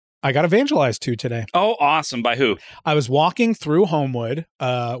I got evangelized to today. Oh, awesome. By who? I was walking through Homewood,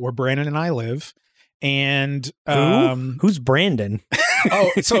 where Brandon and I live. And who's Brandon?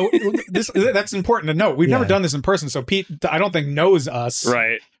 So that's important to note. We've never done this in person. So Pete, I don't think knows us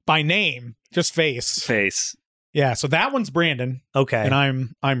by name, just face. Yeah. So that one's Brandon. Okay.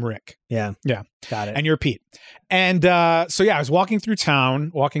 And I'm Rick. Yeah. Yeah. Got it. And you're Pete. And I was walking through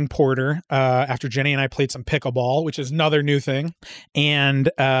town, walking Porter, after Jenny and I played some pickleball, which is another new thing.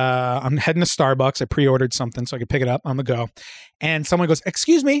 And I'm heading to Starbucks. I pre-ordered something so I could pick it up on the go. And someone goes,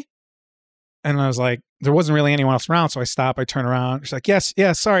 "Excuse me." And I was like, there wasn't really anyone else around. So I stop, I turn around. She's like, yes,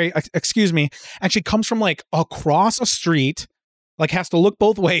 sorry, excuse me. And she comes from like across a street, like has to look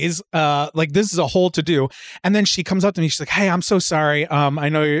both ways. Like this is a whole to do. And then she comes up to me. She's like, "Hey, I'm so sorry. I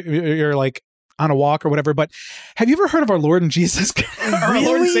know you're like on a walk or whatever, but have you ever heard of our Lord and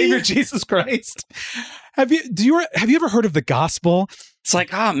Lord and Savior Jesus Christ? Have you ever heard of the gospel?" It's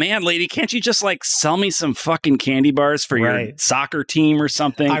like, oh man, lady, can't you just like sell me some fucking candy bars for your soccer team or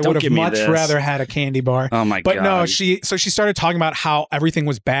something? I would have much rather had a candy bar. Oh my God. But no, she started talking about how everything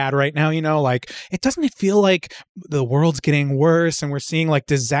was bad right now, like doesn't it feel like the world's getting worse and we're seeing like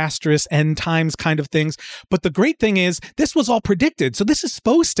disastrous end times kind of things. But the great thing is this was all predicted. So this is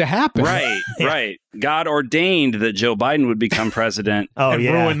supposed to happen. Right. God ordained that Joe Biden would become president and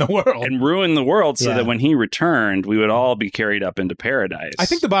ruin the world. So that when he returned, we would all be carried up into paradise. I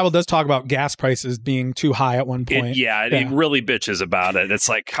think the Bible does talk about gas prices being too high at one point. It really bitches about it. It's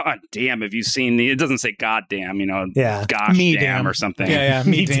like, God damn, have you seen it doesn't say God damn, gosh me damn or something. Yeah,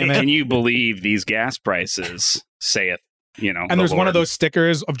 me damn it. Can you believe these gas prices, saith, and there's one of those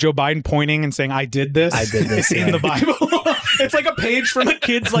stickers of Joe Biden pointing and saying, I did this in the Bible. It's like a page from a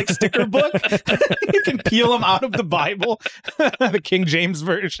kid's like sticker book. You can peel them out of the Bible, the King James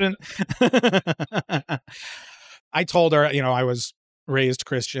version. I told her, I was raised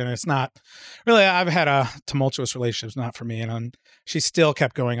Christian. It's not really, I've had a tumultuous relationship. It's not for me. And she still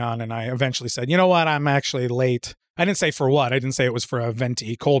kept going on. And I eventually said, you know what? I'm actually late. I didn't say for what. I didn't say it was for a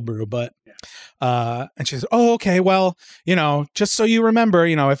venti cold brew, but, and she said, oh, okay. Well, just so you remember,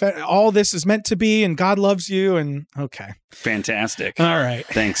 if all this is meant to be and God loves you and okay. Fantastic. All right.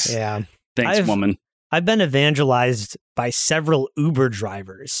 Thanks. Yeah. Thanks, woman. I've been evangelized by several Uber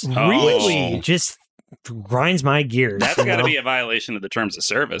drivers. Really? Just grinds my gears. That's got to be a violation of the terms of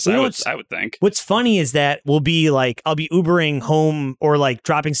service. I would think. What's funny is that I'll be Ubering home or like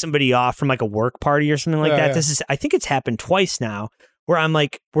dropping somebody off from like a work party or something like that. Yeah. I think it's happened twice now where I'm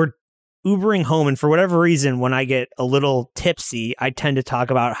like, we're Ubering home. And for whatever reason, when I get a little tipsy, I tend to talk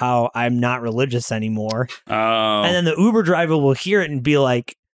about how I'm not religious anymore. Oh. And then the Uber driver will hear it and be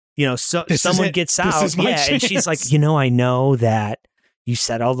like, someone gets out. And she's like, I know that you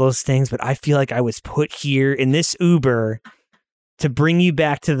said all those things, but I feel like I was put here in this Uber to bring you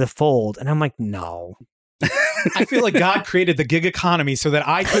back to the fold. And I'm like, no. I feel like God created the gig economy so that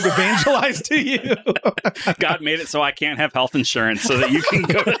I could evangelize to you. God made it so I can't have health insurance so that you can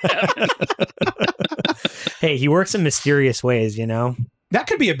go to heaven. Hey, he works in mysterious ways, That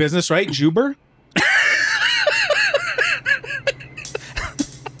could be a business, right? Juber?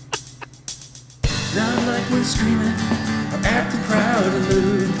 Not like we're screaming or acting proud and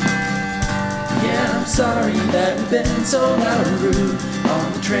lewd. Yeah, I'm sorry that we've been so loud and rude.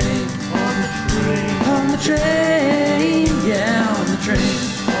 On the train, on the train, yeah, on the train.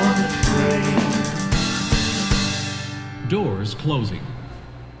 Doors closing.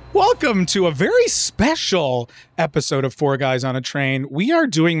 Welcome to a very special episode of Four Guys on a Train. We are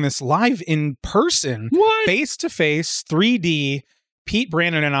doing this live in person, face-to-face, 3D. Pete,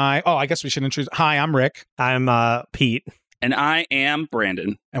 Brandon, and I. Oh, I guess we should introduce. Hi, I'm Rick. I'm Pete. And I am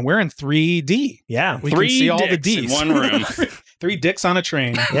Brandon. And we're in 3D. Yeah. We can see all the Ds. In one room. 3 dicks on a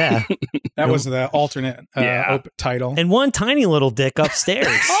train. Yeah. That was the alternate title. And one tiny little dick upstairs.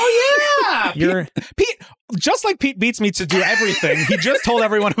 Oh, yeah. Pete, just like Pete beats me to do everything, he just told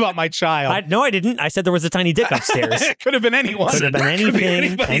everyone about my child. No, I didn't. I said there was a tiny dick upstairs. It could have been anyone. Could have been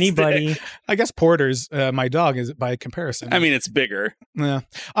anything, anybody. I guess Porter's, my dog, is by comparison. I mean, it's bigger. Yeah.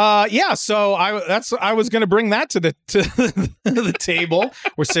 So I was going to bring that to the table.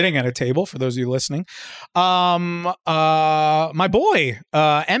 We're sitting at a table for those of you listening. My boy,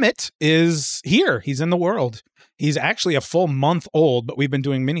 Emmett, is here. He's in the world. He's actually a full month old, but we've been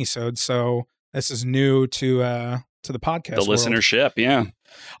doing minisodes, so this is new to the podcast. The listenership, yeah.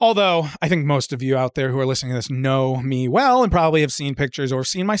 Although I think most of you out there who are listening to this know me well and probably have seen pictures or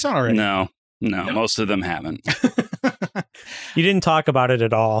seen my son already. No, most of them haven't. You didn't talk about it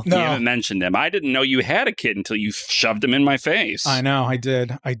at all. No. You haven't mentioned him. I didn't know you had a kid until you shoved him in my face. I know, I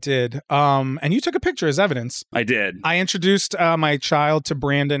did. And you took a picture as evidence. I did. I introduced my child to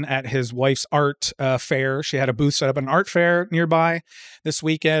Brandon at his wife's art fair. She had a booth set up at an art fair nearby this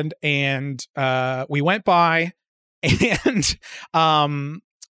weekend, and we went by, and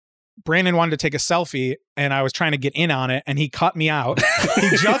Brandon wanted to take a selfie, and I was trying to get in on it, and he cut me out. He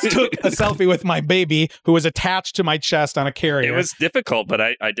just took a selfie with my baby, who was attached to my chest on a carrier. It was difficult, but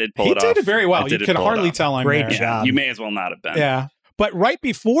I did pull it off. He did it very well. You could hardly tell I'm Great there. job. You may as well not have been. Yeah. But right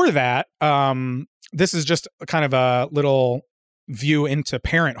before that, this is just kind of a little view into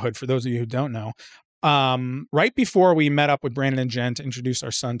parenthood for those of you who don't know. Right before we met up with Brandon and Jen to introduce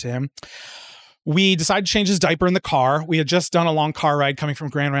our son to him, we decided to change his diaper in the car. We had just done a long car ride coming from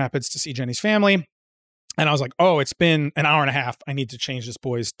Grand Rapids to see Jenny's family. And I was like, oh, it's been an hour and a half. I need to change this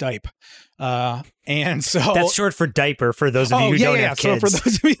boy's diaper. And so that's short for diaper for those of you who don't have kids. So for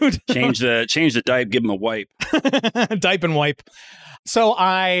those of you who don't change the diaper, give him a wipe. Diaper and wipe. So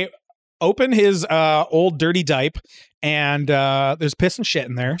I open his old dirty diaper, and there's piss and shit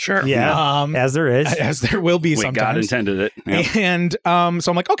in there. Sure. Yeah. As there is. As there will be sometimes. God intended it. Yep. And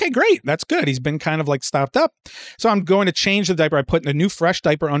so I'm like, okay, great. That's good. He's been kind of like stopped up. So I'm going to change the diaper. I put a new fresh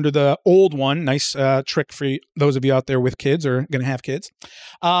diaper under the old one. Nice trick for those of you out there with kids or going to have kids.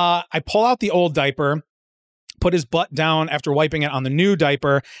 I pull out the old diaper, put his butt down after wiping it on the new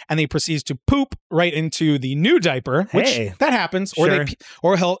diaper, and then he proceeds to poop right into the new diaper, which that happens. Sure.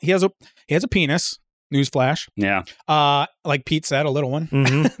 He has a penis. Newsflash. Yeah. Like Pete said, a little one,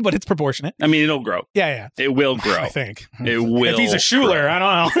 but it's proportionate. I mean, it'll grow. Yeah. It will grow. I think. It will. If he's a Schuler,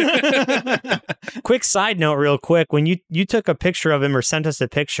 I don't know. Quick side note real quick. When you took a picture of him or sent us a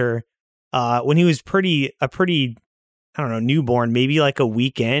picture, when he was a pretty, I don't know, newborn, maybe like a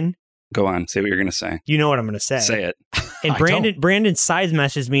week in. Go on. Say what you're going to say. You know what I'm going to say. Say it. And Brandon side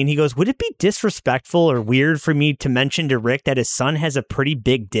messaged me and he goes, would it be disrespectful or weird for me to mention to Rick that his son has a pretty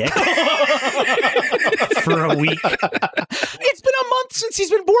big dick? For a week. It's been a month since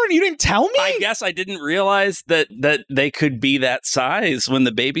he's been born. You didn't tell me? I guess I didn't realize that they could be that size when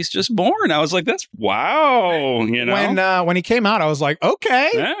the baby's just born. I was like, that's wow. You know, when he came out, I was like,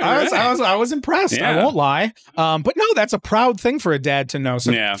 okay. Yeah, I was impressed. Yeah. I won't lie. But no, that's a proud thing for a dad to know.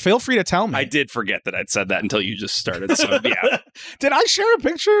 So feel free to tell me. I did forget that I'd said that until you just started. So yeah. Did I share a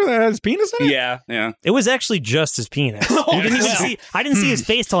picture that has penis in it? Yeah. It was actually just his penis. I didn't see his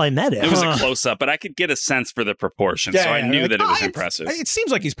face till I met him. It was a close up, but I could get a sense for the proportion, so I knew that it was impressive. It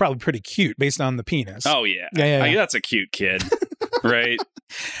seems like he's probably pretty cute based on the penis. Oh yeah. That's a cute kid, right?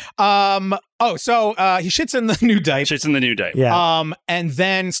 So he shits in the new diaper. Shits in the new diaper. Yeah. And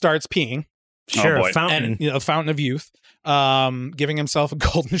then starts peeing. Sure, oh boy. fountain. And, fountain of youth. Giving himself a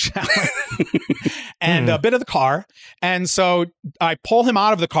golden shower. And a bit of the car. And so I pull him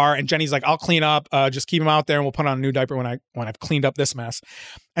out of the car, and Jenny's like, I'll clean up. Just keep him out there, and we'll put on a new diaper when I've cleaned up this mess.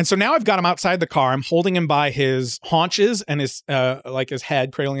 And so now I've got him outside the car. I'm holding him by his haunches and his his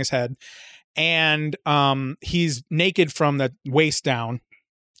head, cradling his head. And he's naked from the waist down.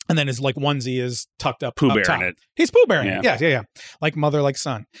 And then his onesie is tucked up. Pooh top. bearing it. He's pooh bearing it. Yeah. Like mother, like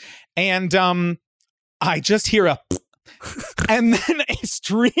son. And I just hear a and then a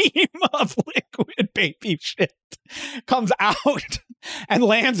stream of liquid baby shit comes out and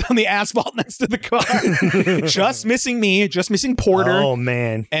lands on the asphalt next to the car. Just missing me, just missing Porter. Oh,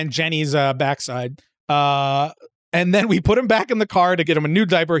 man. And Jenny's backside. And then we put him back in the car to get him a new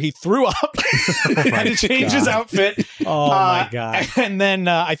diaper. He threw up and to change his outfit. Oh, my God. And then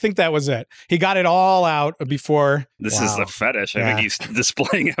I think that was it. He got it all out before. This is the fetish. I think he's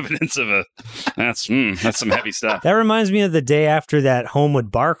displaying evidence of that's some heavy stuff. That reminds me of the day after that Homewood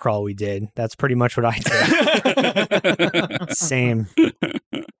bar crawl we did. That's pretty much what I did. Same.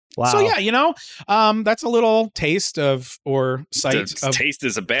 Wow. So yeah, that's a little taste of taste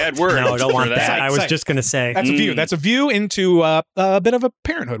is a bad word. No, I don't want that. I was Sight. just gonna say that's a view. That's a view into a bit of a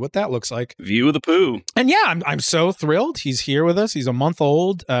parenthood. What that looks like. View of the poo. And yeah, I'm so thrilled. He's here with us. He's a month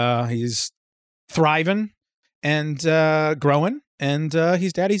old. He's thriving and growing, and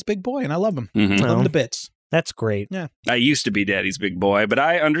he's Daddy's big boy, and I love him. Mm-hmm. I love him to bits. That's great. Yeah. I used to be Daddy's big boy, but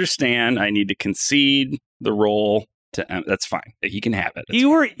I understand I need to concede the role. That's fine. He can have it. You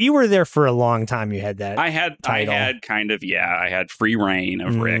were there for a long time. You had that. I had free reign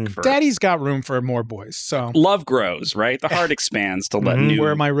of Rick. Daddy's got room for more boys. So love grows, right? The heart expands to let new.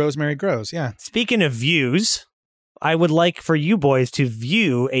 Where my rosemary grows. Yeah. Speaking of views, I would like for you boys to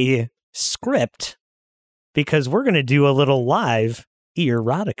view a script because we're going to do a little live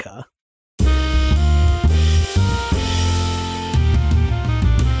erotica.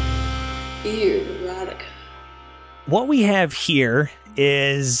 Earotica. what we have here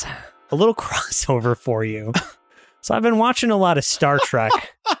is a little crossover for you. So I've been watching a lot of Star Trek,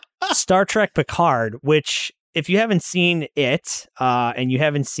 Star Trek Picard, which if you haven't seen it, and you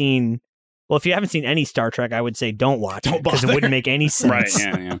haven't seen, well, if you haven't seen any Star Trek, I would say don't watch it because it wouldn't make any sense.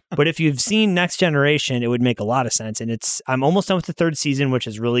 Right, yeah. But if you've seen Next Generation, it would make a lot of sense. And I'm almost done with the third season, which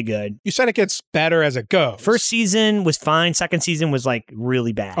is really good. You said it gets better as it goes. First season was fine. Second season was like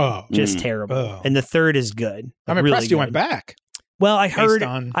really bad. Oh. Just terrible. Oh. And the third is good. I'm really impressed you good. went back. Well, I heard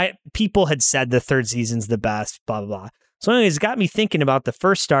on- people had said the third season's the best, blah, blah, blah. So anyways, it got me thinking about the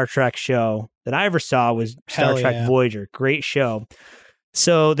first Star Trek show that I ever saw was Star Hell Trek yeah. Voyager. Great show.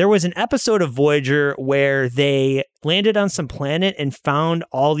 So there was an episode of Voyager where they landed on some planet and found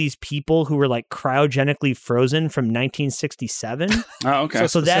all these people who were like cryogenically frozen from 1967. Oh, okay.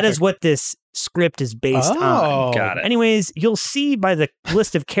 So that is what this script is based on. Got it. Anyways, you'll see by the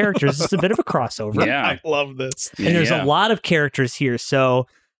list of characters, it's a bit of a crossover. Yeah. I love this. And there's a lot of characters here. So,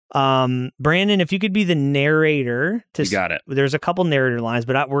 Brandon, if you could be the narrator, You got it. There's a couple narrator lines,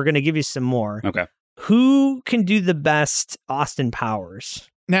 but we're going to give you some more. Okay. Who can do the best Austin Powers?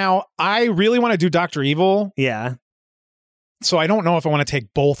 Now, I really want to do Dr. Evil, Yeah. so I don't know if I want to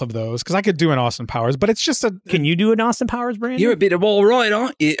take both of those because I could do an Austin Powers, but it's just a. Can you do an Austin Powers, Brandon? You're a bit of all right,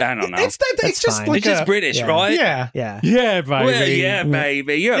 aren't you? I don't know. It's That's just fine. like It's just British, yeah. right? Yeah. Yeah. Yeah, baby. Well, yeah,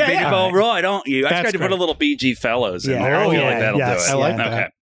 baby. You're Yeah, a bit yeah. of all right, aren't you? I just That's got to put great. a little BG Fellows in Yeah. there. I Oh, feel yeah. like that'll Yes. do it. I like Okay.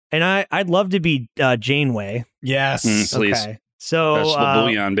 that. And I'd love to be Janeway. Yes. Please. Okay. So Vegetable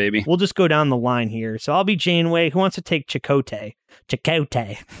bouillon, baby. we'll just go down the line here. So I'll be Janeway. Who wants to take Chakotay?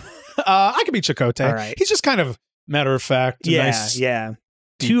 Chakotay. I could be Chakotay. All right. He's just kind of matter of fact. Yeah, nice, yeah.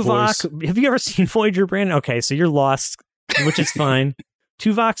 deep voice. Tuvok. Have you ever seen Voyager, Brandon? Okay, so you're lost, which is fine.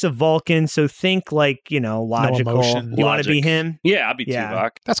 Tuvok's a Vulcan, so think like, logical. emotion. You want to be Logic. him? Yeah, I'll be Yeah. Tuvok.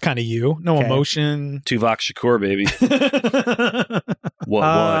 That's kind of you. No Okay. emotion. Tuvok Shakur, baby. What?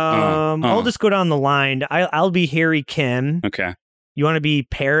 I'll just go down the line. I'll be Harry Kim. Okay. You want to be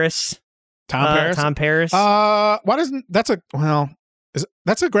Paris? Tom Paris. Tom Paris. Why doesn't that's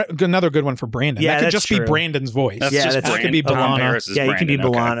another good one for Brandon? Yeah, that could that's just true. be Brandon's voice. That's Yeah, just that's that could be Tom B'Elanna. Paris is yeah, you can be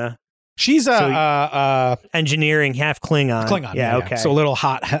Brandon. Okay. B'Elanna. She's Engineering, half Klingon. Klingon. Yeah, okay. So a little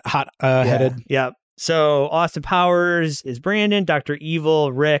hot headed. Yep. So Austin Powers is Brandon, Dr.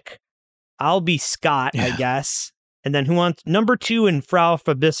 Evil, Rick. I'll be Scott, I Yeah. guess. And then who wants number 2 and Frau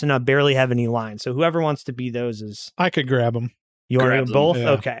Fabissina barely have any lines. So whoever wants to be those is I could grab him. you want to Grab do them, both? yeah.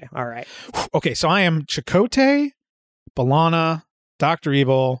 Okay. All right. Okay, so I am Chakotay, B'Elanna, Dr.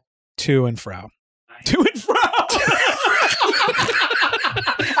 Evil, To and Frau. To and Frau.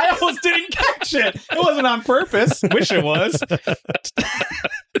 I almost didn't catch it. It wasn't on purpose. Wish it was.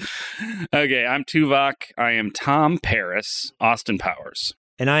 Okay, I'm Tuvok. I am Tom Paris. Austin Powers.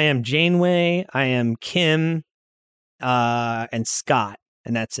 And I am Janeway, I am Kim, and Scott.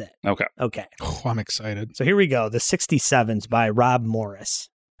 And that's it. Okay. Okay. Oh, I'm excited. So here we go. The 67s by Rob Morris.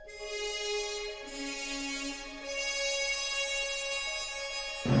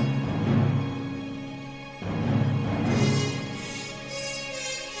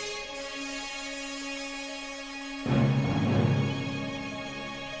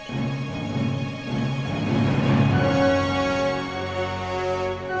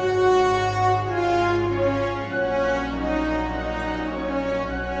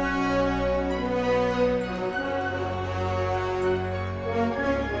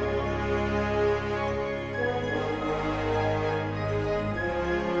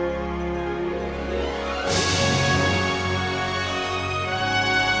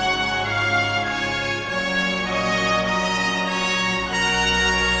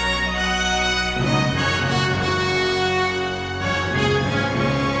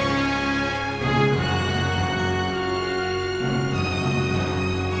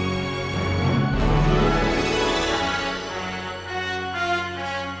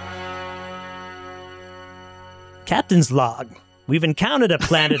 Captain's log. We've encountered a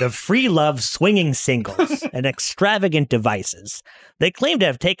planet of free love swinging singles and extravagant devices. They claim to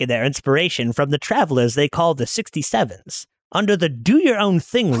have taken their inspiration from the travelers they call the 67s. Under the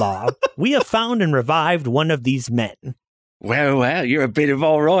do-your-own-thing law, we have found and revived one of these men. Well, you're a bit of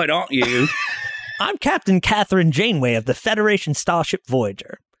all right, aren't you? I'm Captain Catherine Janeway of the Federation Starship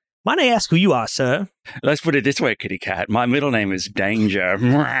Voyager. Might I ask who you are, sir? Let's put it this way, kitty cat. My middle name is Danger.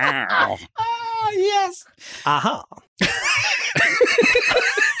 Ah, yes. Aha.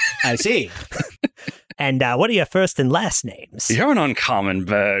 I see. And what are your first and last names? You're an uncommon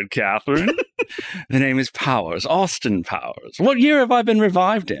bird, Catherine. The name is Powers, Austin Powers. What year have I been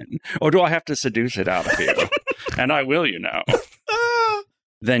revived in? Or do I have to seduce it out of here? And I will, you know.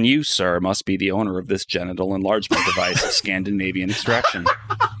 Then you, sir, must be the owner of this genital enlargement device of Scandinavian extraction.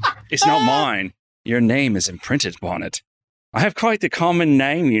 It's not mine. Your name is imprinted upon it. I have quite the common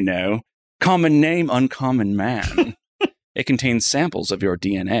name, you know. Common name, uncommon man. It contains samples of your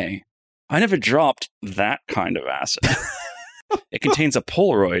DNA. I never dropped that kind of acid. It contains a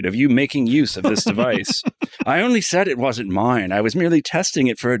Polaroid of you making use of this device. I only said it wasn't mine. I was merely testing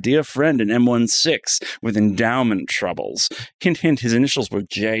it for a dear friend in M16 with endowment troubles. Hint, hint, his initials were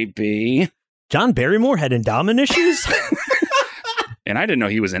JB. John Barrymore had endowment issues? And I didn't know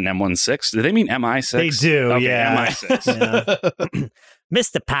he was in M16. Do they mean MI6? They do, okay, yeah. MI6. Yeah.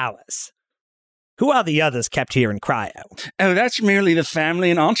 Mr. Powers, who are the others kept here in cryo? Oh, that's merely the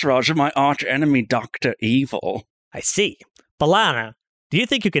family and entourage of my arch enemy, Dr. Evil. I see. Balana, do you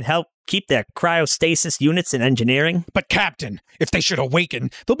think you can help keep their cryostasis units in engineering? But Captain, if they should awaken,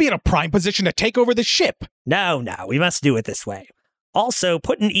 they'll be in a prime position to take over the ship. No, we must do it this way. Also,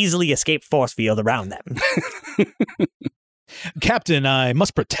 put an easily escaped force field around them. Captain, I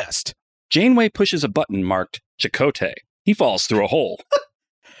must protest. Janeway pushes a button marked Chakotay. He falls through a hole.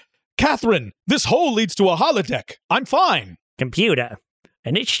 Catherine, this hole leads to a holodeck. I'm fine. Computer,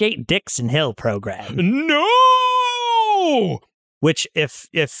 initiate Dixon Hill program. No! Which, if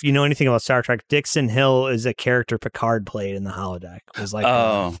you know anything about Star Trek, Dixon Hill is a character Picard played in the holodeck. It was like,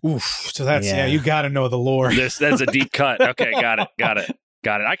 Oof. So that's, yeah you got to know the lore. That's a deep cut. Okay, got it.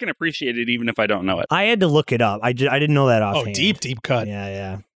 I can appreciate it even if I don't know it. I had to look it up. I didn't know that offhand. Deep cut.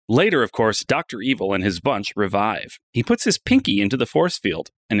 Yeah. Later, of course, Dr. Evil and his bunch revive. He puts his pinky into the force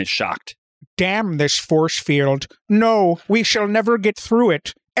field and is shocked. Damn this force field. No, we shall never get through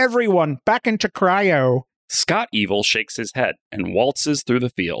it. Everyone, back into cryo. Scott Evil shakes his head and waltzes through the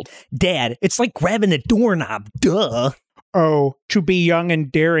field. Dad, it's like grabbing a doorknob. Duh. Oh, to be young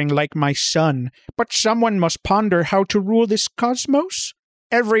and daring like my son. But someone must ponder how to rule this cosmos.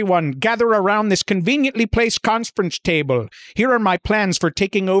 Everyone, gather around this conveniently placed conference table. Here are my plans for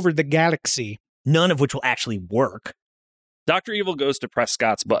taking over the galaxy. None of which will actually work. Dr. Evil goes to press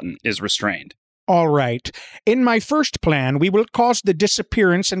Scott's button, is restrained. All right. In my first plan, we will cause the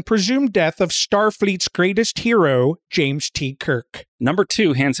disappearance and presumed death of Starfleet's greatest hero, James T. Kirk. Number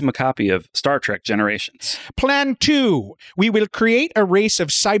 2 hands him a copy of Star Trek Generations. Plan 2. We will create a race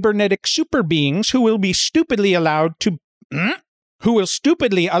of cybernetic super beings who will stupidly allow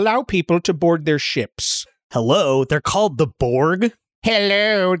people to board their ships. Hello, they're called the Borg?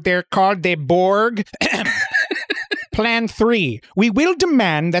 Hello, they're called the Borg. Plan 3. We will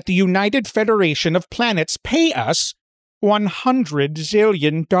demand that the United Federation of Planets pay us $100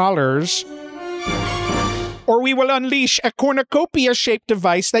 zillion. Or we will unleash a cornucopia-shaped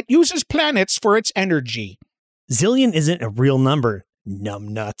device that uses planets for its energy. Zillion isn't a real number,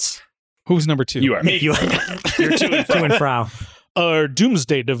 numbnuts. Who's number 2? You are. You're to and fro. Our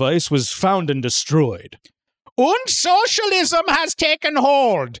doomsday device was found and destroyed. Und socialism has taken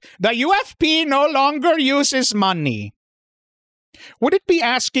hold. The UFP no longer uses money. Would it be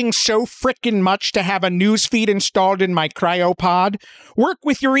asking so frickin' much to have a newsfeed installed in my cryopod? Work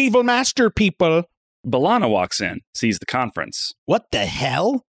with your evil master, people. Balana walks in, sees the conference. What the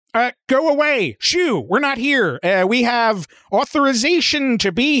hell? Go away. Shoo, we're not here. We have authorization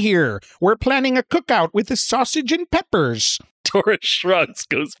to be here. We're planning a cookout with the sausage and peppers. Doris shrugs,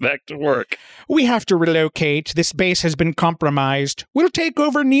 goes back to work. We have to relocate. This base has been compromised. We'll take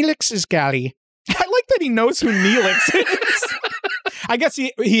over Neelix's galley. I like that he knows who Neelix is. I guess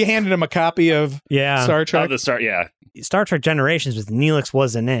he handed him a copy of Star Trek. Star Trek Generations with Neelix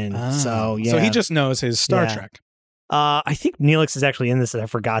wasn't in. So he just knows his Star Trek. I think Neelix is actually in this and I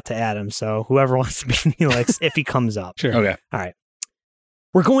forgot to add him. So whoever wants to be Neelix, if he comes up. Sure. Okay. All right.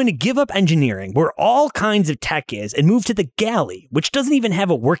 We're going to give up engineering, where all kinds of tech is, and move to the galley, which doesn't even have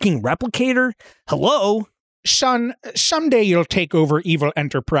a working replicator. Hello? Son, someday you'll take over evil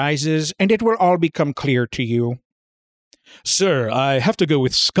enterprises, and it will all become clear to you. Sir, I have to go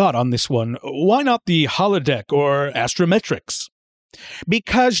with Scott on this one. Why not the holodeck or astrometrics?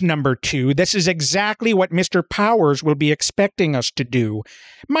 Because, number 2, this is exactly what Mr. Powers will be expecting us to do.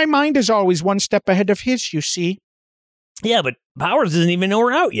 My mind is always one step ahead of his, you see. Yeah, but Powers doesn't even know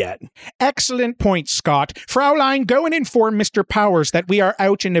we're out yet. Excellent point, Scott. Fraulein, go and inform Mr. Powers that we are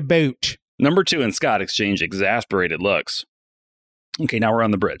out and about. Number 2 and Scott exchange exasperated looks. Okay, now we're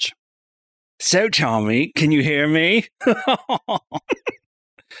on the bridge. So, Tommy, can you hear me?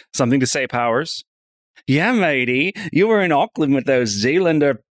 Something to say, Powers? Yeah, matey. You were in Auckland with those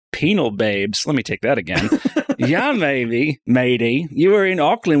Zealander penal babes. Let me take that again. Yeah, matey. You were in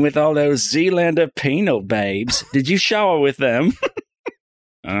Auckland with all those Zealander penal babes. Did you shower with them?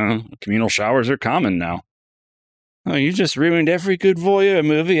 Communal showers are common now. Oh, you just ruined every good voyeur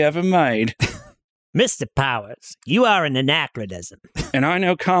movie ever made. Mr. Powers, you are an anachronism. And I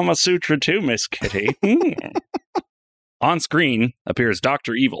know Kama Sutra too, Miss Kitty. On screen appears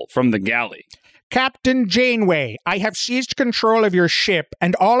Dr. Evil from the galley. Captain Janeway, I have seized control of your ship,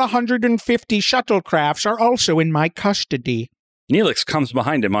 and all 150 shuttlecrafts are also in my custody. Neelix comes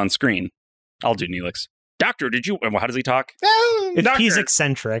behind him on screen. I'll do Neelix. Doctor, did you... How does he talk? He's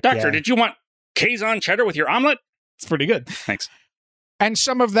eccentric. Doctor, did you want Kazon cheddar with your omelet? It's pretty good. Thanks. And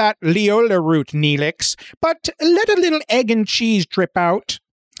some of that Leola root, Neelix, but let a little egg and cheese drip out.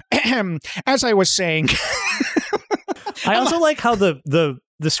 As I was saying... I also like how the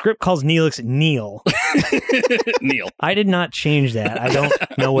script calls Neelix Neil. Neil. I did not change that. I don't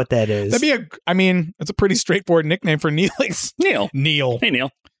know what that is. It's a pretty straightforward nickname for Neelix. Neil. Hey,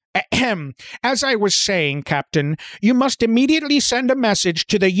 Neil. As I was saying, Captain, you must immediately send a message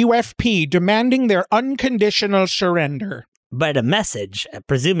to the UFP demanding their unconditional surrender. But a message,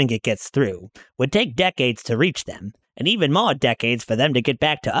 presuming it gets through, would take decades to reach them, and even more decades for them to get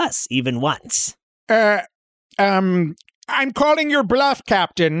back to us, even once. I'm calling your bluff,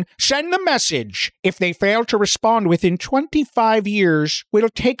 Captain. Send the message. If they fail to respond within 25 years, we'll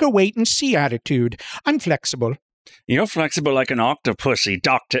take a wait-and-see attitude. I'm flexible. You're flexible like an octopussy,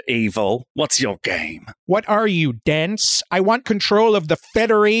 Dr. Evil. What's your game? What are you, dense? I want control of the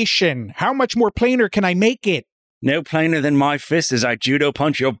Federation. How much more plainer can I make it? No plainer than my fist as I judo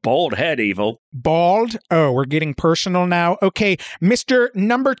punch your bald head, Evil. Bald? Oh, we're getting personal now. Okay, Mr.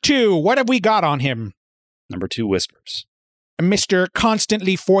 Number 2, what have we got on him? Number 2 whispers. Mr.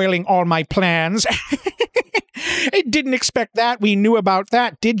 Constantly foiling all my plans. I didn't expect that. We knew about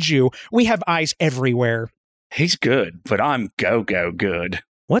that, did you? We have eyes everywhere. He's good, but I'm go-go good.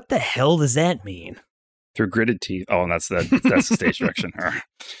 What the hell does that mean? Through gritted teeth. Oh, and that's the stage direction.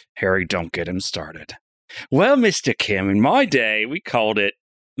 Harry, don't get him started. Well, Mr. Kim, in my day, we called it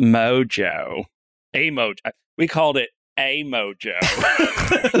mojo. We called it a mojo.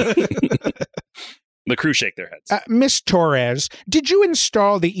 The crew shake their heads. Miss Torres, did you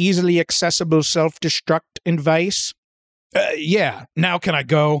install the easily accessible self-destruct device? Yeah. Now can I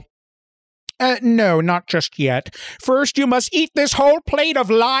go? No, not just yet. First, you must eat this whole plate of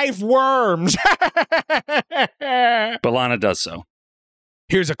live worms. B'Elanna does so.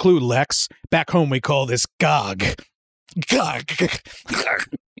 Here's a clue, Lex. Back home, we call this Gog. Gog.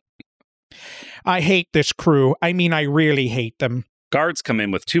 I hate this crew. I mean, I really hate them. Guards come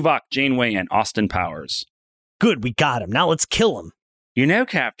in with Tuvok, Janeway, and Austin Powers. Good, we got him. Now let's kill him. You know,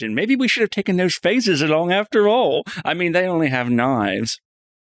 Captain, maybe we should have taken those phases along after all. I mean, they only have knives.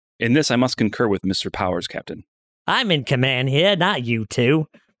 In this, I must concur with Mr. Powers, Captain. I'm in command here, not you two.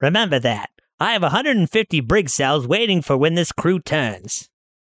 Remember that. I have 150 brig cells waiting for when this crew turns.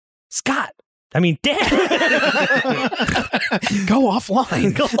 Dad. Go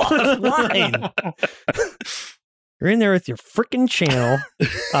offline. Go offline. You're in there with your frickin' channel.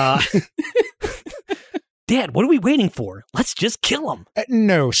 Dad, what are we waiting for? Let's just kill them.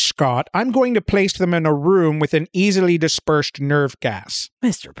 No, Scott. I'm going to place them in a room with an easily dispersed nerve gas.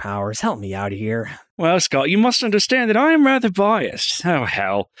 Mr. Powers, help me out here. Well, Scott, you must understand that I am rather biased. Oh,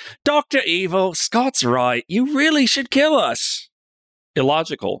 hell. Dr. Evil, Scott's right. You really should kill us.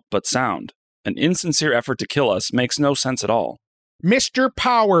 Illogical, but sound. An insincere effort to kill us makes no sense at all. Mr.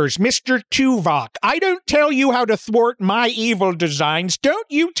 Powers, Mr. Tuvok, I don't tell you how to thwart my evil designs. Don't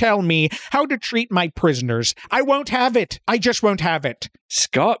you tell me how to treat my prisoners. I won't have it. I just won't have it.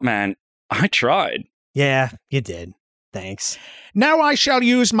 Scott, man, I tried. Yeah, you did. Thanks. Now I shall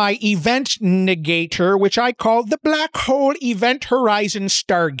use my event negator, which I call the Black Hole Event Horizon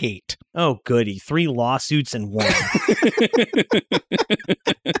Stargate. Oh, goody. 3 lawsuits in 1.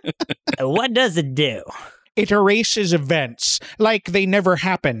 What does it do? It erases events, like they never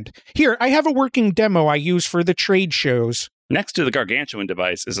happened. Here, I have a working demo I use for the trade shows. Next to the gargantuan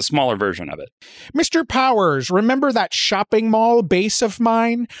device is a smaller version of it. Mr. Powers, remember that shopping mall base of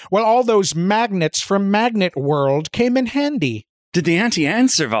mine? Well, all those magnets from Magnet World came in handy. Did the Auntie Anne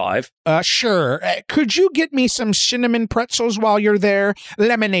survive? Sure. Could you get me some cinnamon pretzels while you're there?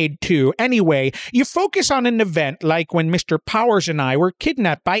 Lemonade, too. Anyway, you focus on an event like when Mr. Powers and I were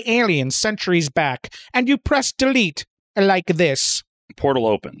kidnapped by aliens centuries back, and you press delete, like this. Portal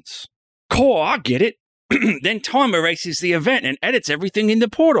opens. Cool, I get it. Then time erases the event and edits everything in the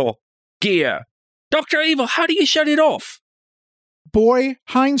portal. Gear. Dr. Evil, how do you shut it off? Boy,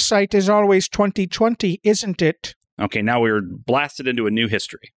 hindsight is always 20/20, isn't it? Okay, now we're blasted into a new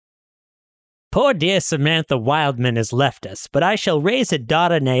history. Poor dear Samantha Wildman has left us, but I shall raise her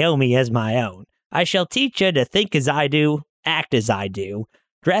daughter Naomi as my own. I shall teach her to think as I do, act as I do,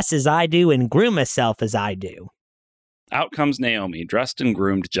 dress as I do, and groom herself as I do. Out comes Naomi, dressed and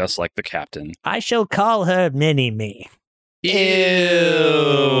groomed just like the captain. I shall call her Mini-Me. Ew.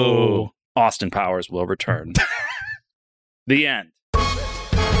 Austin Powers will return. The end.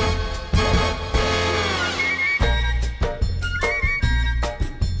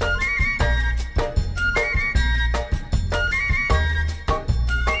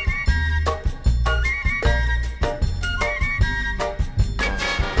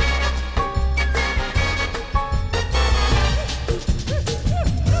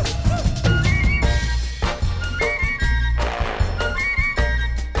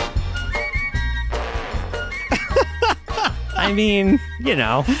 I mean, You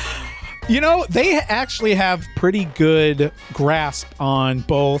know, they actually have pretty good grasp on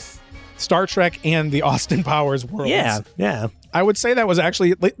both Star Trek and the Austin Powers worlds. yeah. I would say that was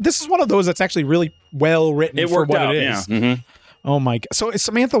actually, this is one of those that's actually really well written It for worked what out, it is. yeah. Mm-hmm. Oh my God. So is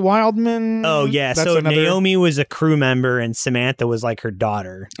Samantha Wildman? Oh, yeah. That's So another- Naomi was a crew member and Samantha was like her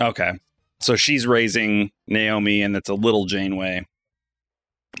daughter. Okay. So she's raising Naomi, and it's a little Janeway.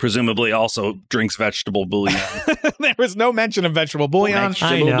 Presumably also drinks vegetable bouillon. There was no mention of vegetable bouillon.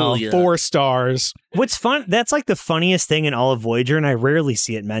 I know. 4 stars. What's fun? That's like the funniest thing in all of Voyager, and I rarely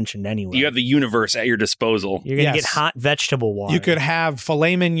see it mentioned anywhere. You have the universe at your disposal. You're going to Yes. get hot vegetable water. You could have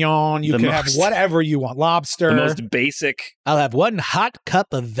filet mignon. You The could have most- whatever you want. Lobster. The most basic. I'll have 1 hot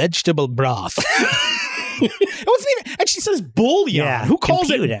cup of vegetable broth. It wasn't even, and she says bouillon. Yeah, Who calls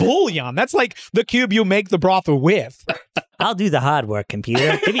computer. it bouillon? That's like the cube you make the broth with. I'll do the hard work,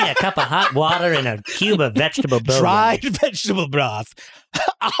 computer. Give me a cup of hot water and a cube of vegetable bouillon. Dried vegetable broth.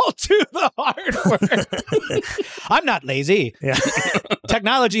 I'll do the hard work. I'm not lazy. Yeah.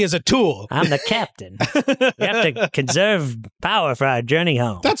 Technology is a tool. I'm the captain. We have to conserve power for our journey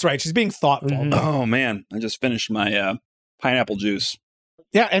home. That's right. She's being thoughtful. Mhm. Oh, man. I just finished my pineapple juice.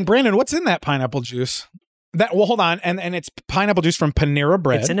 Yeah, and Brandon, what's in that pineapple juice? Hold on, and it's pineapple juice from Panera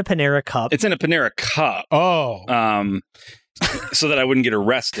Bread. It's in a Panera cup. It's in a Panera cup. Oh, So that I wouldn't get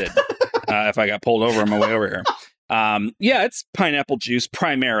arrested if I got pulled over on my way over here. Yeah, it's pineapple juice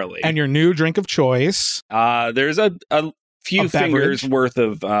primarily. and your new drink of choice. There's a few A beverage. fingers worth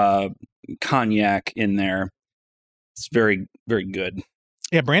of cognac in there. It's very, very good.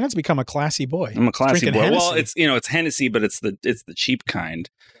 Yeah, Brandon's become a classy boy. I'm a classy Drinking boy. Well, Hennessy. it's Hennessy, but it's the cheap kind.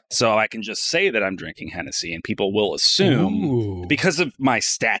 So I can just say that I'm drinking Hennessy, and people will assume Ooh. because of my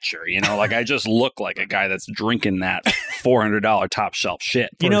stature. Like I just look like a guy that's drinking that $400 top shelf shit.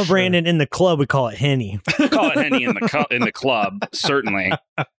 You know, sure. Brandon, in the club, we call it Henny. Call it Henny in the club, certainly.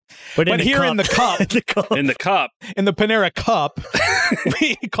 But in the here cup, in the cup, in the cup. In the cup, in the Panera cup,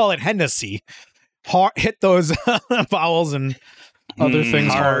 we call it Hennessy. Hit those vowels and other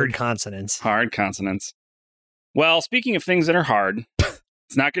things hard hard. consonants. hard consonants. Well, speaking of things that are hard,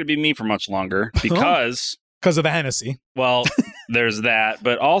 it's not going to be me for much longer because, Because of the Hennessy. well, there's that.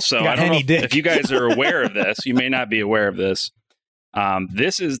 But also, You got I don't know Henny dick. if you guys are aware of this. You may not be aware of this.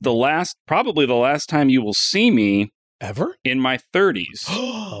 This is probably the last time you will see me Ever? in my 30s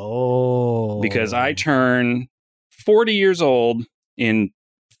Oh. because I turn 40 years old in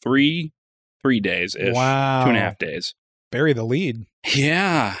three days ish. Wow. 2.5 days. Bury the lead.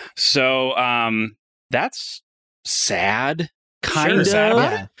 Yeah. So that's sad. Kind Sure, of. sad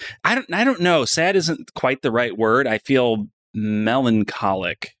about Yeah. I don't know. Sad isn't quite the right word. I feel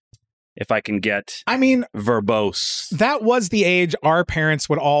melancholic, if I can get I mean, verbose. that was the age our parents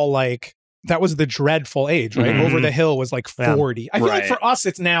would all like. That was the dreadful age, right? Mhm. Over the hill was like Yeah. 40. I feel like Right. for us,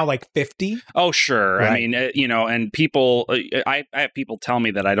 it's now like 50. Oh, sure. I Right. mean, and people, I have people tell me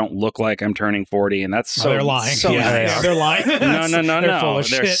that I don't look like I'm turning 40, and that's so they're lying. So Yeah, they nice. are. They're lying. No. They're full of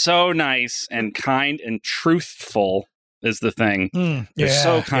They're shit. so nice and kind and truthful is the thing. They're Yeah,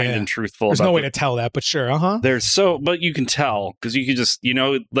 so kind yeah. and truthful. There's about no way the- to tell that, but sure. Uh-huh. but you can tell because you can just,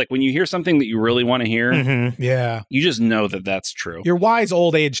 like when you hear something that you really want to hear, Mhm. Yeah. you just know that that's true. Your wise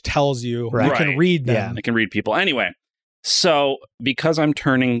old age tells you. You Right. can read them. I can read people. Anyway, so because I'm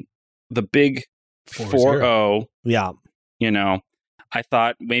turning the big 4-0, Yeah. I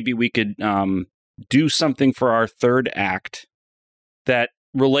thought maybe we could do something for our third act that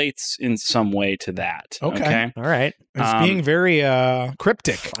relates in some way to that. Okay. All right. It's being very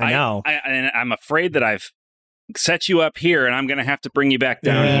cryptic. I know. And I'm afraid that I've set you up here, and I'm going to have to bring you back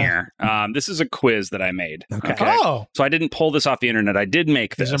down Yeah. here. This is a quiz that I made. Okay. Oh, So I didn't pull this off the internet. I did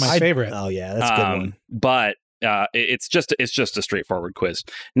make this. these are my favorite. Oh, yeah. That's a good one. But it's just a straightforward quiz.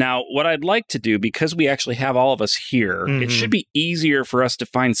 Now, what I'd like to do, because we actually have all of us here, Mhm. it should be easier for us to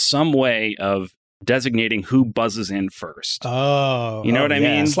find some way of designating who buzzes in first. Oh. You know what I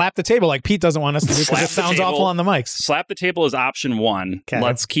yeah. mean? Slap the table like Pete doesn't want us to do because Slap it the sounds table. awful on the mics. Slap the table is option one. Okay.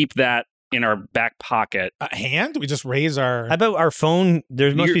 Let's keep that in our back pocket. A hand? We just raise our... I bet our phone,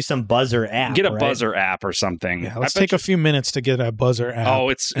 there must be some buzzer app. Get a right? buzzer app or something. Yeah, let's take a few minutes to get a buzzer app. Oh,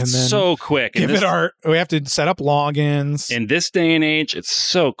 it's so quick. We have to set up logins. In this day and age, it's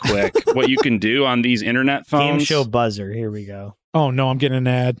so quick what you can do on these internet phones. Game show buzzer. Here we go. Oh, no, I'm getting an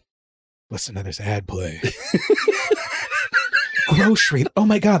ad. Listen to this ad play. Grocery. Oh,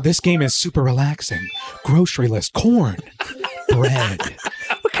 my God, this game is super relaxing. Grocery list. Corn. Bread.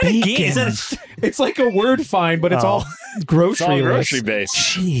 What kind of game is that? It's like a word find, but it's all grocery It's all list. grocery based.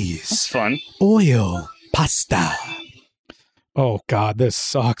 Cheese. That's fun. Oil. Pasta. Oh, God, this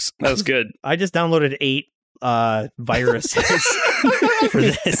sucks. That was good. I just downloaded 8 viruses for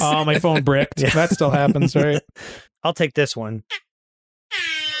this. Oh, my phone bricked. Yeah. That still happens, right? I'll take this one.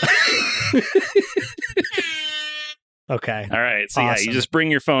 Okay. All right. So Awesome. you just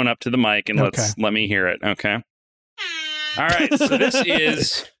bring your phone up to the mic and let me hear it. Okay. All right. So this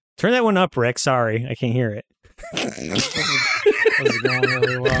is... Turn that one up, Rick. Sorry, I can't hear it. This is going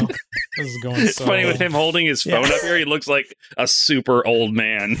really well. This is going It's so funny well. with him holding his phone up here. He looks like a super old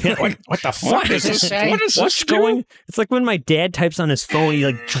man. What the fuck does this say? What is What's this going? It's like when my dad types on his phone, he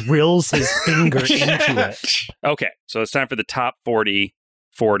like drills his finger into it. Okay. So it's time for the top 40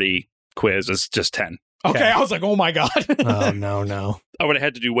 quiz. It's just 10. Okay, I was like, oh my God. Oh no. I would have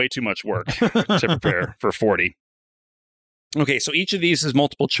had to do way too much work to prepare for 40. Okay, so each of these is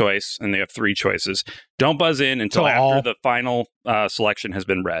multiple choice, and they have 3 choices. Don't buzz in until after the final selection has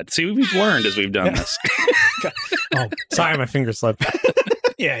been read. See, we've learned as we've done this. Oh, sorry, my finger slipped.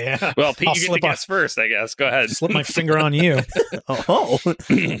 Yeah. Well, Pete, I'll you get to slip guess first, I guess. Go ahead. Slip my finger on you. Oh,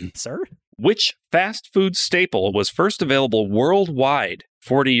 sir. Which fast food staple was first available worldwide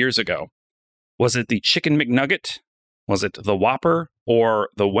 40 years ago? Was it the Chicken McNugget? Was it the Whopper? Or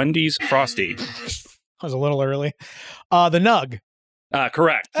the Wendy's Frosty? I was a little early. The Nug.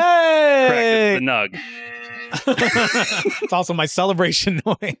 Correct. Hey! Correct. It's the Nug. It's also my celebration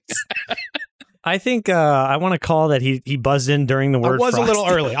noise. I think I want to call that he buzzed in during the word. I was Frosty. a little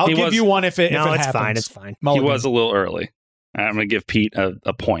early. I'll give you one if it No, it's happens. fine. It's fine. Mulligan. He was a little early. I'm going to give Pete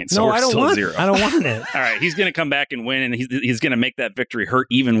a point. So No, we're I don't still want 0. I don't want it. All right. He's going to come back and win, and he's going to make that victory hurt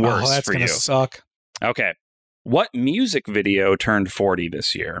even worse that's for gonna you. Suck. Okay. What music video turned 40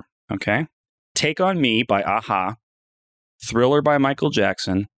 this year? Okay. Take on Me by Aha, Thriller by Michael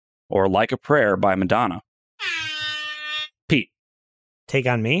Jackson, or Like a Prayer by Madonna? Pete. Take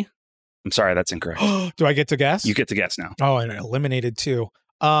on Me? I'm sorry, that's incorrect. Do I get to guess? You get to guess now. Oh, and I eliminated 2.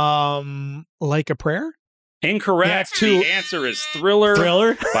 Like a Prayer? Incorrect. Yeah, it's 2. The answer is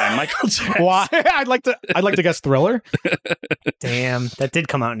Thriller by Michael Jackson. Why? I'd like to guess Thriller. Damn, that did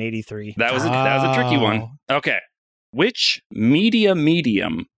come out in '83. That was a tricky one. Okay. Which media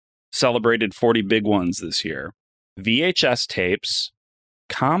medium celebrated 40 big ones this year? VHS tapes,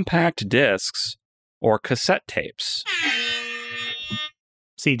 compact discs, or cassette tapes?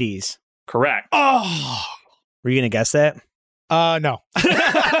 CDs. Correct. Oh. Were you gonna guess that? No.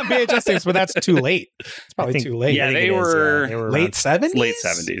 VHS tapes, but that's too late. It's probably too late. Yeah, I think they it is, were they were late around- 70s? late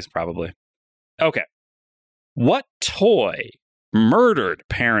 70s, probably. Okay. What toy murdered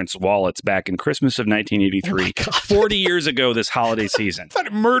parents' wallets back in Christmas of 1983, Oh my God. 40 years ago this holiday season? I thought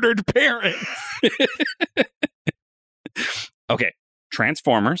it murdered parents. Okay.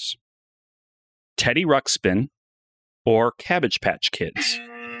 Transformers, Teddy Ruxpin, or Cabbage Patch Kids?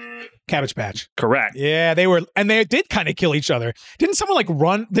 Cabbage Patch. Correct. Yeah, they did kind of kill each other. Didn't someone like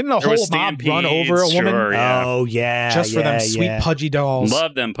run? Didn't a There was whole mob stampedes, run over a woman? sure, yeah. Oh yeah, Just for them sweet pudgy dolls.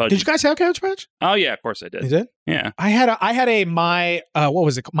 Love them pudgy. Did you guys have Cabbage Patch? Oh, yeah, of course I You did. did? Yeah. I had a my what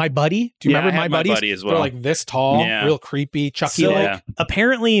was it? My Buddy. Do you Yeah, remember I My had My Buddies? Buddy as They were well. like this tall, Yeah. real creepy, Chucky So like. Yeah.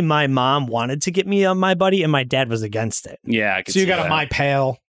 apparently, my mom wanted to get me a My Buddy, and my dad was against it. Yeah, I could So you see got that. a My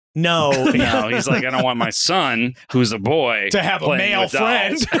Pal No, No, he's like, I don't want my son, who's a boy, to have a playing male with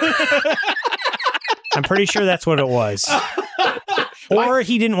dolls. friend. I'm pretty sure that's what it was. Or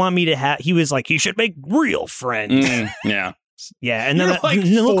he didn't want me to have. He was like, you should make real friends. Yeah. Yeah, and then, You're like and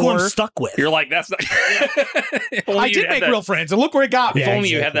then look who I'm 4. stuck with. You're like, that's not. If only I you did had make that- real friends, and look where it got me. If only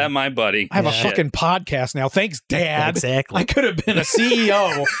you had that, My Buddy. I have a Shit. fucking podcast now. Thanks, Dad. Exactly. I could have been a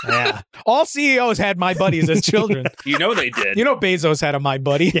CEO. Yeah, All CEOs had My Buddies as children. You know they did. You know Bezos had a My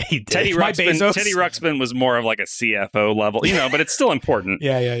Buddy. yeah, he did. Teddy My Ruxpin. Bezos. Teddy Ruxpin was more of like a CFO level, but it's still important.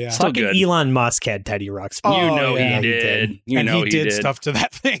 Yeah. Still Fucking good. Elon Musk had Teddy Ruxpin. Oh, You know yeah, he did. You and know he did did stuff to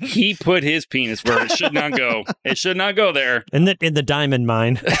that thing. He put his penis where it should not go. It should not go there. In the diamond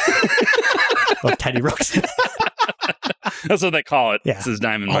mine of Teddy Ruxpin. That's what they call it. Yeah. This is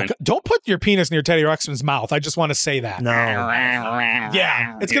Diamond Oh, Mine. don't put your penis near Teddy Ruxpin's mouth. I just want to say that. No.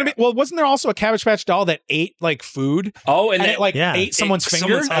 Yeah, it's gonna be. Well, wasn't there also a Cabbage Patch doll that ate like food? Oh, And and it like Yeah. ate someone's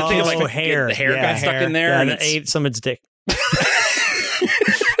finger. I think Oh, like hair. the hair Yeah, got stuck hair. in there, Yeah, and and it's ate someone's dick.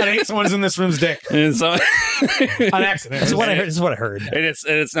 And ate someone's in this room's dick and so, on accident. This is what I heard. This is what I heard. and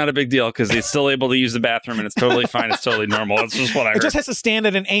it's not a big deal because he's still able to use the bathroom, and it's totally fine. It's totally normal. That's just what I It heard. just has to stand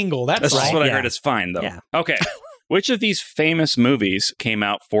at an angle. That's That's just right. what I Yeah. heard. It's fine though. Yeah. Okay. Which of these famous movies came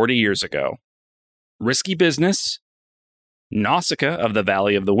out 40 years ago? Risky Business, Nausicaa of the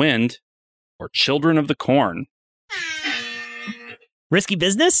Valley of the Wind, or Children of the Corn? Risky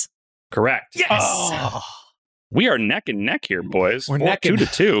Business? Correct. Yes. Oh. We are neck and neck here, boys. We're necking.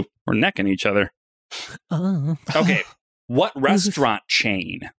 2-2. We're necking each other. Oh. Okay. What restaurant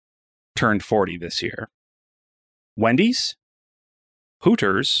chain turned 40 this year? Wendy's,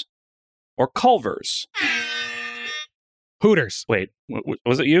 Hooters, or Culver's? Hooters. Wait,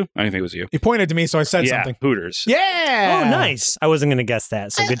 was it you? I don't think it was you. You pointed to me, so I said Yeah, something. Hooters. Yeah. Oh, nice. I wasn't going to guess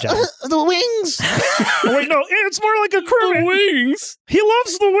that, so good job. The wings. Oh, wait, no, it's more like a Kermit. Wings. He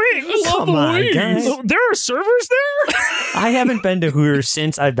loves the wings. Come on, guys. There are servers there? I haven't been to Hooters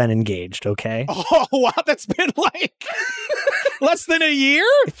since I've been engaged, okay? Oh, wow. That's been like less than a year?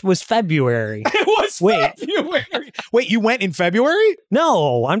 It was February. It was February. Wait, you went in February?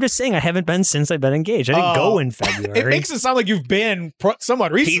 No, I'm just saying I haven't been since I've been engaged. I didn't go in February. It makes it sound like you've been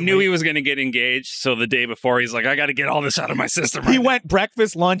somewhat recently. He knew he was going to get engaged, so the day before, he's like, I got to get all this out of my system. He right went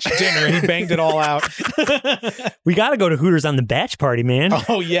breakfast, lunch, dinner. He banged it all out. We got to go to Hooters on the batch party, man.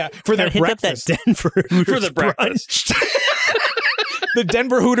 Oh, yeah. For their Gotta hit breakfast. up that Denver Hooters for the breakfast. The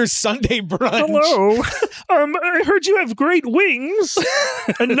Denver Hooters Sunday brunch. Hello. I heard you have great wings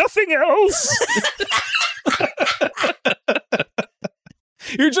and nothing else.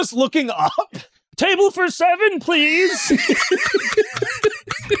 You're just looking up. Table for 7, please.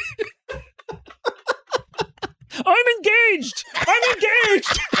 I'm engaged. I'm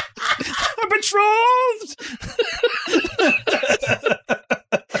betrothed.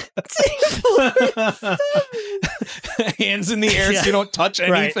 Hands in the air so you don't touch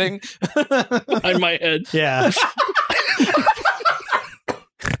Right. anything. On my head. Yeah.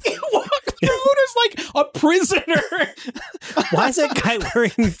 You walk through Hooters like a prisoner Why is that guy wearing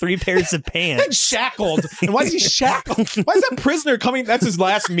 3 pairs of and pants? shackled. And why is he shackled? Why is that prisoner coming? That's his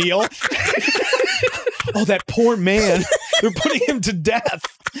last meal. Oh, that poor man. They're putting him to death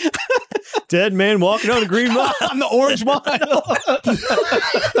Dead man walking on a green mile. on the orange mile.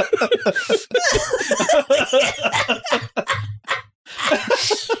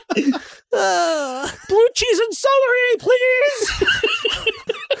 Blue cheese and celery, please.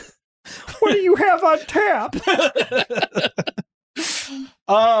 What do you have on tap?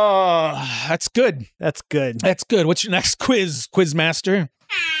 Oh, that's good. That's good. That's good. What's your next quiz, Quizmaster?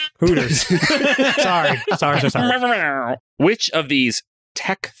 Hooters. sorry. Which of these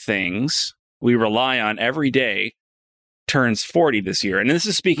tech things we rely on every day turns 40 this year? And this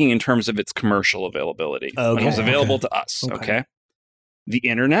is speaking in terms of its commercial availability. When it was Okay. available to us. Okay. Okay. The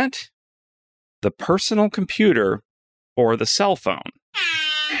internet, the personal computer, or the cell phone?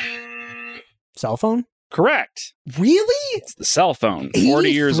 Cell phone? Correct. Really? It's the cell phone.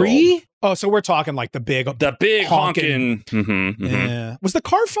 40 years old. 83? Oh, so we're talking like the big honking. Yeah. Was the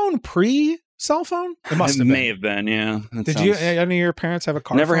car phone pre-cell phone? It must have may been. have been, yeah. That Did sounds- you? Any of your parents have a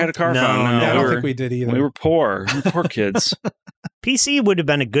car? Never phone? had a car No, phone. No, no. Yeah, I don't we think we did either. We were poor. We were poor kids. PC would have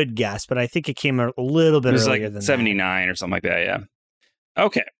been a good guess, but I think it came a little It bit was earlier like than 79 or something like that, yeah.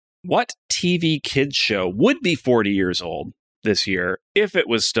 Okay. What TV kids show would be 40 years old this year if it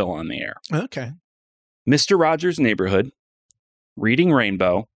was still on the air? Okay. Mr. Rogers' Neighborhood, Reading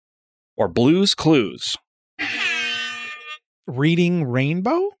Rainbow, or Blue's Clues? Reading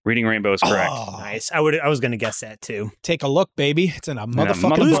Rainbow? Reading Rainbow is correct. Oh, that. Nice. I was going to guess that too. take a look, baby. It's in a motherfucking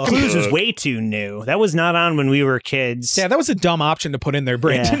motherfucker. Blue's book. Clues was Look. way too new. That was not on when we were kids. Yeah, that was a dumb option to put in there,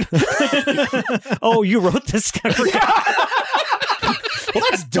 Brandon. Yeah. Oh, you wrote this? I forgot. Well,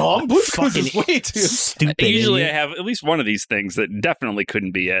 that's dumb. Blue's Clues is way too. Stupid. Usually I idiot. have at least one of these things that definitely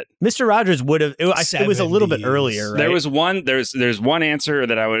couldn't be it. Mr. Rogers would have. It was a little bit 70s. earlier, right? There was one. There's one answer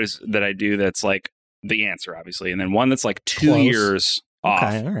that I do that's like the answer, obviously, and then one that's like 2 Close. years off,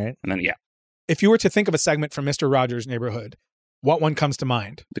 Okay, all right. and then yeah, If you were to think of a segment from Mr. Rogers' Neighborhood, what one comes to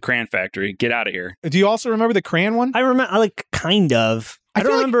mind? the Crayon Factory. Get out of here. Do you also remember the crayon one? I remember, like, kind of. I I don't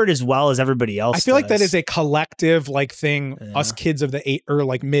feel like- remember it as well as everybody else. I feel like that does. is a collective like thing. Yeah. Us kids of the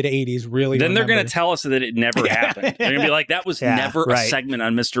mid 80s really. Then they're going remembered. to tell us that it never Yeah. happened. They're going to be like, that was Yeah, never a right. segment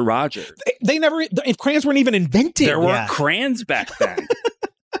on Mr. Rogers. They never. If crayons weren't even invented. There were Yeah. crayons back then.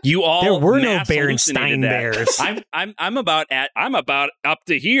 You all There were no mass Berenstain hallucinated that. Bears. I'm about up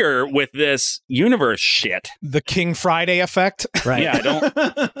to here with this universe shit. The King Friday effect. Right.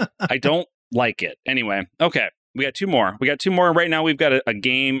 Yeah, I don't like it. Anyway, okay. We got two more. Right now. We've got a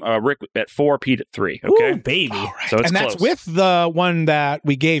game. Rick at 4, Pete at 3. Okay, Ooh, baby. so it's And that's close. with the one that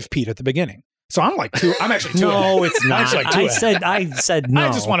we gave Pete at the beginning. So I'm like 2. I'm actually 2 ahead. No, it's I'm not. actually like 2 ahead. I said no.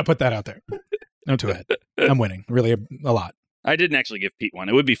 I just want to put that out there. I'm 2 ahead. I'm winning. Really a lot. I didn't actually give Pete one.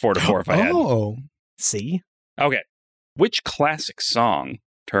 It would be 4-4 if I had. Oh. See? Okay. Which classic song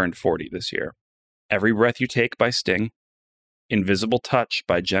turned 40 this year? Every Breath You Take by Sting, Invisible Touch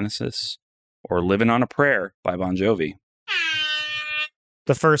by Genesis, or Livin' on a Prayer by Bon Jovi?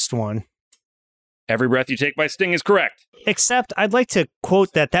 The first one. Every Breath You Take by Sting is correct. Except I'd like to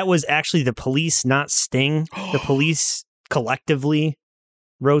quote that was actually the Police, not Sting. The Police collectively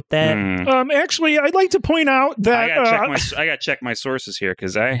wrote that. Actually, I'd like to point out that I gotta check my sources here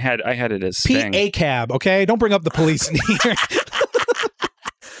because I had it as Sting. Pete ACAB, okay? Don't bring up the police in here.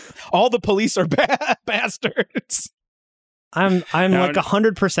 All the police are bastards. I'm Now, like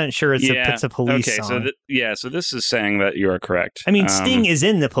 100% sure it's a Police okay, song. so this is saying that you are correct. I mean, Sting is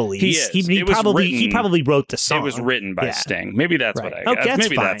in the Police. He is. He It was probably written- wrote the song. It was written by Yeah. Sting. Maybe that's what I Right. got. Okay, that's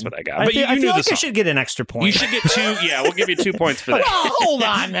Maybe fine. that's what I got. I But feel, you I knew feel the like I song. should get an extra point. You should get 2. Yeah, we'll give you 2 points for that. Hold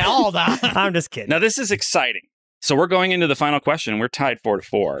on. I'm just kidding. Now this is exciting. So we're going into the final question. We're tied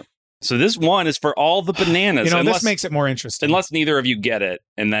 4-4. So this one is for all the bananas. This makes it more interesting. Unless neither of you get it,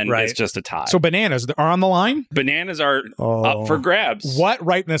 and then Right. it's just a tie. So bananas are on the line? Bananas are Oh. up for grabs. What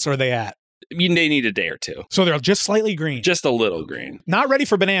ripeness are they at? They need a day or two. So they're just slightly green. Just a little green. Not ready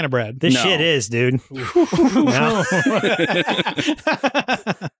for banana bread. This No. shit is, dude. No.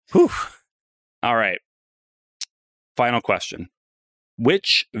 All right. Final question.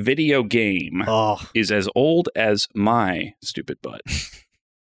 Which video game Oh, is as old as my stupid butt?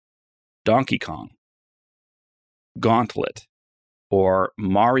 Donkey Kong, Gauntlet, or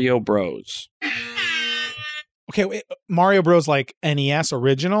Mario Bros? Okay, wait, Mario Bros. Like NES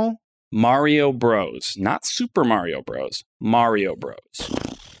original? Mario Bros. Not Super Mario Bros. Mario Bros.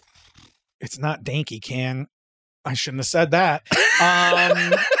 It's not Donkey Kong. I shouldn't have said that.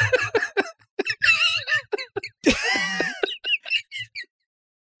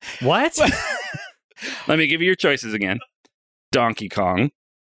 what? Let me give you your choices again. Donkey Kong,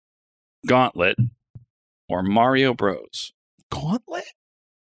 Gauntlet, or Mario Bros. Gauntlet?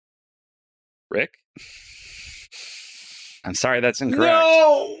 Rick? I'm sorry, that's incorrect.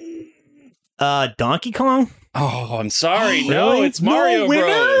 No! Donkey Kong? Oh, I'm sorry. No, Really? it's Mario No winner?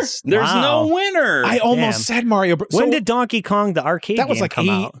 Bros. There's Wow. no winner. I almost Damn. said Mario Bros. When did Donkey Kong, the arcade that was game, like come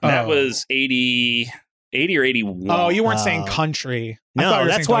 80 out? That Oh. was 80 or 81. Oh, you weren't Oh. saying country. I thought No, you were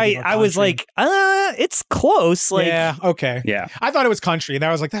that's saying why Donkey Kong I was Country. like, it's close. Like, yeah, okay. Yeah. I thought it was country, and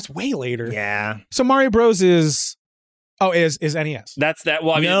I was like, that's way later. yeah. So Mario Bros. is NES. That's that.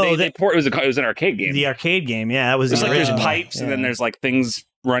 Well, I mean, No, it was an arcade game. The arcade game, yeah, that was It's the like there's original. pipes and then Yeah. there's like things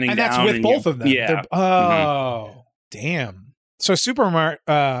running And down. that's with and both you- of them. Yeah. They're- Oh, damn. So Super Mario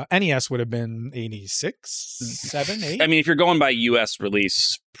NES would have been 86, 7, 8? I mean, if you're going by U.S.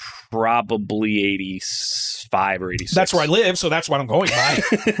 release, probably 85 or 86. That's where I live, so that's what I'm going by.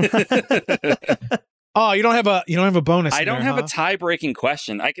 Oh, you don't have a bonus. I in don't there, have huh? a tie-breaking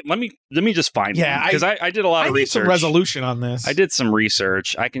question. Let me just find Yeah, one because I did a lot I of need research. some resolution on this. I did some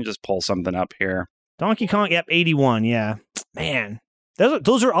research. I can just pull something up here. Donkey Kong, yep, 81, yeah. Man,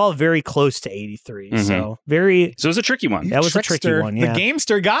 those are all very close to 83. Mhm. So very, So it was a tricky one. that was a tricky Trickster. one, yeah. The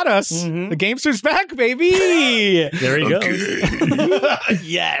Gamester got us. Mhm. The Gamester's back, baby. There he goes.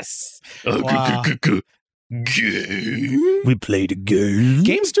 Yes. Wow. We played a game.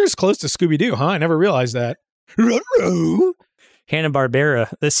 Gamester's close to Scooby-Doo, huh? I never realized that. Ruh-roh.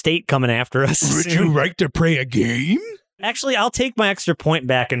 Hanna-Barbera, the state coming after us. like to play a game? Actually, I'll take my extra point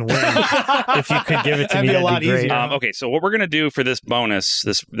back and win. If you could give it to That'd me, be a that'd lot be great. easier. Okay, so what we're gonna do for this bonus,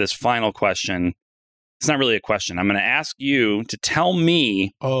 this final question, it's not really a question. I'm gonna ask you to tell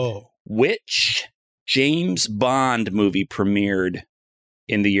me Oh. which James Bond movie premiered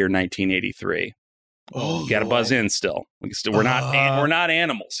in the year 1983. Oh. You got to buzz in still. We're not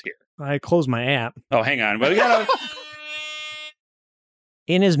animals here. I closed my app. Oh, hang on. But we gotta.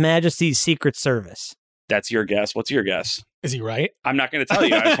 In His Majesty's Secret Service. That's your guess. What's your guess? Is he right? I'm not going to tell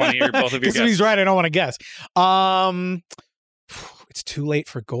you. I just want to hear both of your Because if guesses. he's right, I don't want to guess. It's too late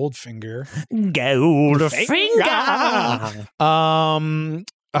for Goldfinger. Goldfinger.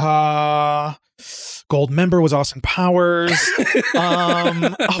 Goldmember was Austin Powers.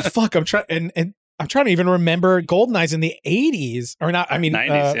 Oh fuck! I'm trying and I'm trying to even remember Goldeneye's in the 80s or not. I mean,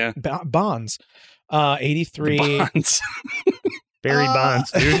 90s, yeah. Bonds. 83. Bonds. Barry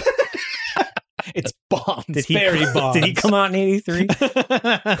Bonds, dude. It's Bonds. Did he, Barry Bonds. Did he come out in 83? No,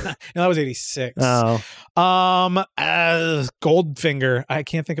 that was 86. Oh. Goldfinger. I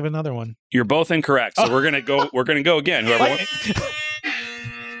can't think of another one. You're both incorrect. So we're gonna go again. Whoever wants.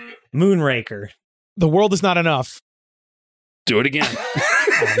 Moonraker. The World Is Not Enough. Do it again.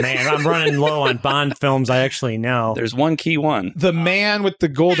 Oh, man, I'm running low on Bond films I actually know. There's one key one. The Man with the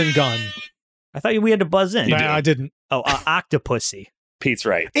Golden Gun. I thought we had to buzz in. You No, do. I didn't. Oh, Octopussy. Pete's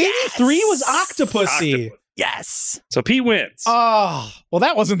right. 83 was Octopussy. Yes. So Pete wins. Oh, well,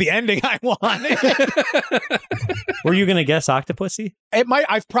 that wasn't the ending I wanted. Were you going to guess Octopussy?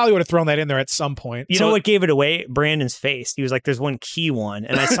 I probably would have thrown that in there at some point. You know what gave it away? Brandon's face. He was like, there's one key one.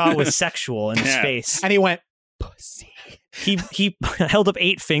 And I saw it was sexual in his Yeah. face. And he went, pussy. He held up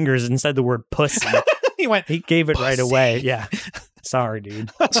 8 fingers and said the word pussy. He went, He gave it right Pussy. away. Yeah. Sorry,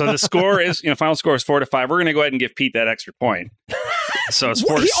 dude. So the score is, final score is 4-5. We're gonna go ahead and give Pete that extra point. So it's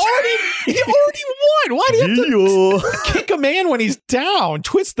 4 he already won. Why do you have to kick a man when he's down?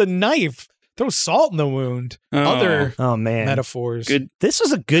 Twist the knife. Throw salt in the wound. Other Oh, man. metaphors. Good. This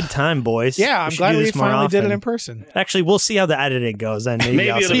was a good time, boys. Yeah, I'm should glad do we this more finally did it often. in person. Actually, we'll see how the editing goes. And maybe,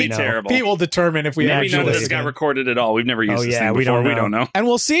 Maybe I'll it'll say be no. terrible. Pete will determine if we Maybe Maybe actually none of do this it got again. recorded at all. We've never used Oh, this yeah, thing we before. don't We don't know. And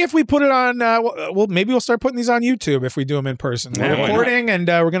we'll see if we put it on. Well, maybe we'll start putting these on YouTube if we do them in person. Yeah, We're why not? recording, and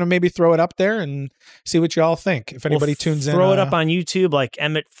we're gonna maybe throw it up there and see what y'all think. If anybody We'll tunes in, throw it up on YouTube like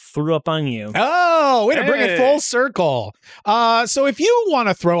Emmett threw up on you. Oh, way to bring it Hey. full circle. So if you want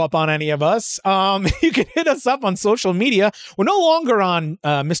to throw up on any of us, you can hit us up on social media. We're no longer on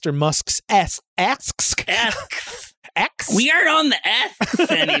Mr. Musk's X. We aren't on the X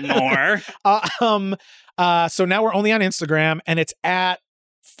anymore. So now we're only on Instagram, and it's at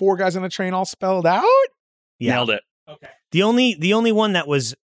 4 Guys on a Train all spelled out. Yeah. Nailed it. The only one that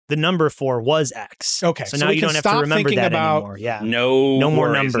was the number 4 was X. Okay, So so now we you can don't have to stop remember thinking that about- anymore. Yeah. No more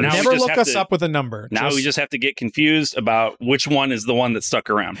worries. numbers. Now we Never just look have us to- up with a number. Now we just have to get confused about which one is the one that stuck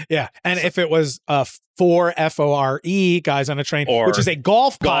around. Yeah, and if it was 4 FORE Guys on a Train, Or which is a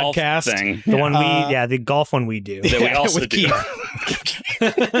golf Golf podcast, thing. The one Uh, the golf one we do. That we Yeah, also with do.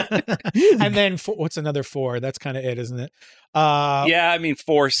 Keith. And then what's another 4? That's kind of it, isn't it? Yeah, I mean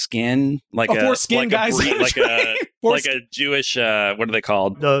foreskin, like Oh, a foreskin like guys a, on a like a Fore- like a Jewish. What are they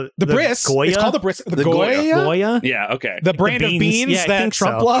called? The Bris. Goya? It's called the Bris. The, The Goya. Goya. Goya? Yeah. Okay. The brand of beans. beans Yeah, I that think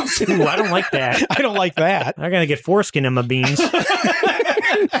Trump so. loves. Ooh, I don't like that. I don't like that. I gotta get foreskin in my beans.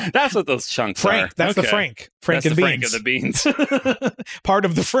 That's what those chunks Frank. are. That's the Okay. Frank. Frank That's and the beans. Frank of the beans. Part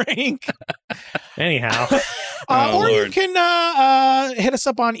of the Frank. Anyhow, Oh, Or you Lord. can hit us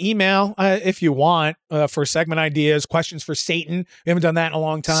up on email if you want for segment ideas, questions for Satan. We haven't done that in a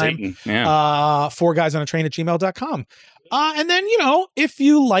long time. Satan. Yeah. 4 Guys on a Train at gmail.com. And then, if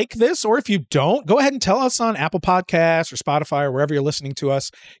you like this or if you don't, go ahead and tell us on Apple Podcasts or Spotify or wherever you're listening to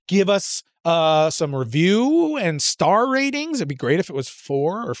us. Give us some review and star ratings. It'd be great if it was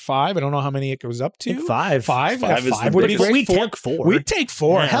 4 or 5. I don't know how many it goes up to. 5. 5? Five is the would be biggest. great. We'd 4. take 4. We'd take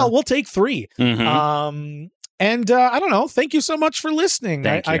 4. Yeah. Hell, we'll take 3. Mhm. And I don't know. Thank you so much for listening.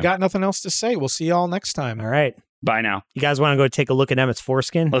 Thank I you. got nothing else to say. We'll see y'all next time. All right. Bye now. You guys want to go take a look at Emmett's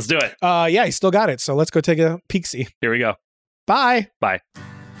foreskin? Let's do it. Yeah, he still got it. So let's go take a peek-see. Here we go. Bye. Bye.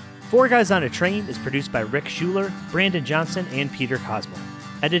 4 Guys on a Train is produced by Rick Schuler, Brandon Johnson, and Peter Cosmo.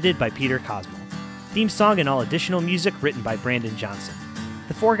 Edited by Peter Cosmo. Theme song and all additional music written by Brandon Johnson.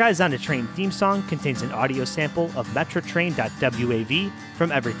 The 4 Guys on a Train theme song contains an audio sample of metrotrain.wav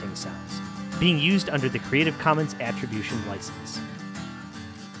from Everything Sounds, being used under the Creative Commons Attribution License.